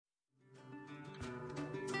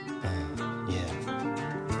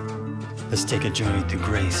Let's take a journey through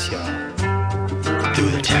grace, y'all.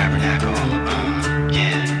 Through the tabernacle,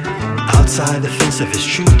 yeah. Outside the fence of his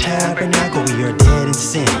true tabernacle, we are dead in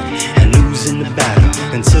sin and losing the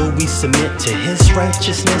battle. Until we submit to his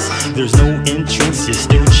righteousness, there's no entrance, you're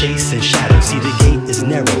still chasing shadows. See, the gate is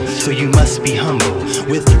narrow, so you must be humble.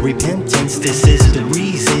 With repentance, this is the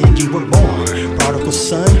reason you were born. Prodigal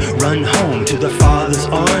son, run home to the Father's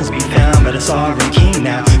arms. Be found by the sovereign King.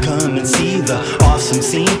 Now come and see the awesome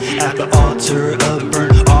scene at the altar of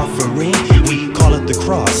burnt offering. We call it the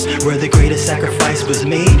cross, where the greatest sacrifice was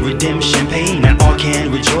made. Redemption paid, now all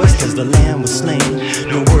can rejoice, cause the Lamb was slain.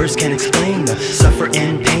 No words can explain the suffer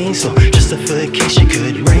and pain, so justification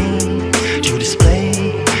could reign to display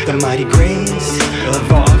the mighty grace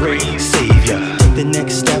of our great Savior. Take the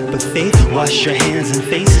next step of faith, wash your hands and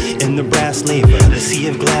face in the brass laver, the sea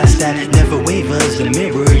of glass that never wavers. The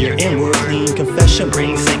mirror, your inward clean confession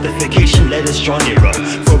brings sanctification. Let us draw nearer,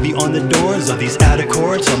 for beyond the doors of these outer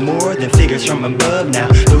courts are more than figures from above. Now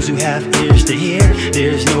those who have ears to hear,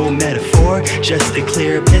 there's no metaphor, just a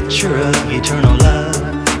clear picture of eternal love.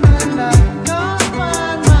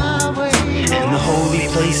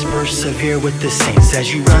 Place, persevere with the saints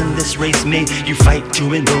as you run this race. May you fight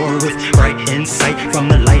to endure with bright insight from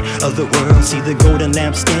the light of the world. See the golden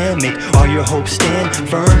lampstand, make all your hopes stand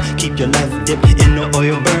firm. Keep your life dipped in the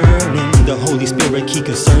oil burning. The Holy Spirit key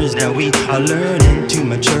concerns. Now we are learning to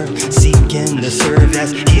mature, seeking to serve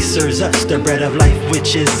as he serves us the bread of life,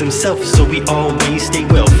 which is himself. So we always stay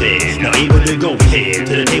well fed, now able to go ahead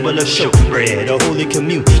to the table of showbread, a holy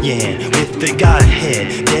communion with the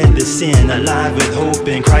Godhead. Dead to sin, alive with hope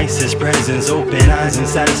in Christ's presence. Open eyes and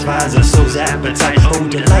satisfies our soul's appetite. Oh,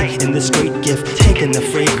 delight in this great gift, taking the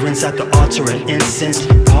fragrance at the altar and incense.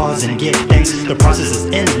 Pause and give thanks, the process is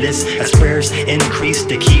endless as prayers increase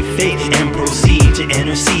to keep faith and proceed to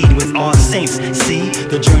intercede with all saints. See,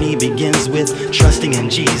 the journey begins with trusting in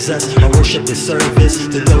Jesus. Our worship is service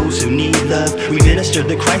to those who need love. We minister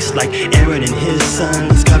to Christ like Aaron and his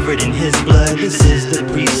sons, covered in his blood. This is the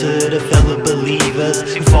priesthood of fellow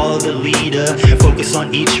believers who follow the leader and focus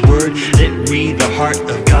on each word. Let read the heart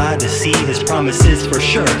of God to see his promises for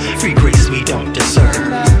sure. Free grace we don't deserve.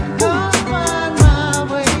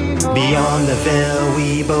 Beyond the veil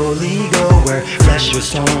we boldly go, where flesh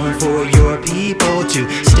was torn for your people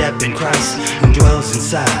to step in Christ who dwells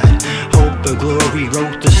inside. Hope of glory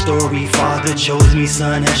wrote the story. Father chose me,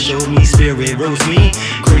 Son has showed me, Spirit rose me.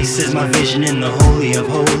 Grace is my vision in the Holy of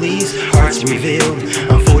Holies. Hearts revealed,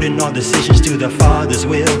 unfolding all decisions to the Father's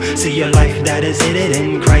will. See your life that is hidden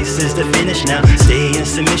in Christ is the finish. Now stay in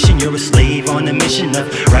submission, you're a slave on a mission of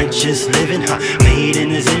righteous living. Made in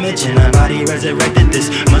his image and our body resurrected. This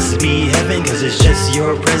must be heaven, cause it's just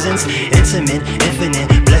your presence. Intimate,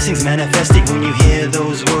 infinite blessings manifested when you hear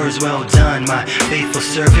those words. Well done, my faithful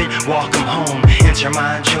servant. Welcome home, enter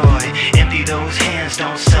my joy. Empty those hands,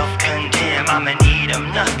 don't self-condemn. I'm in need of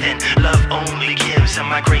nothing, love only gives, and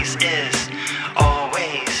my grace is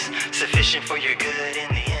always sufficient for your good.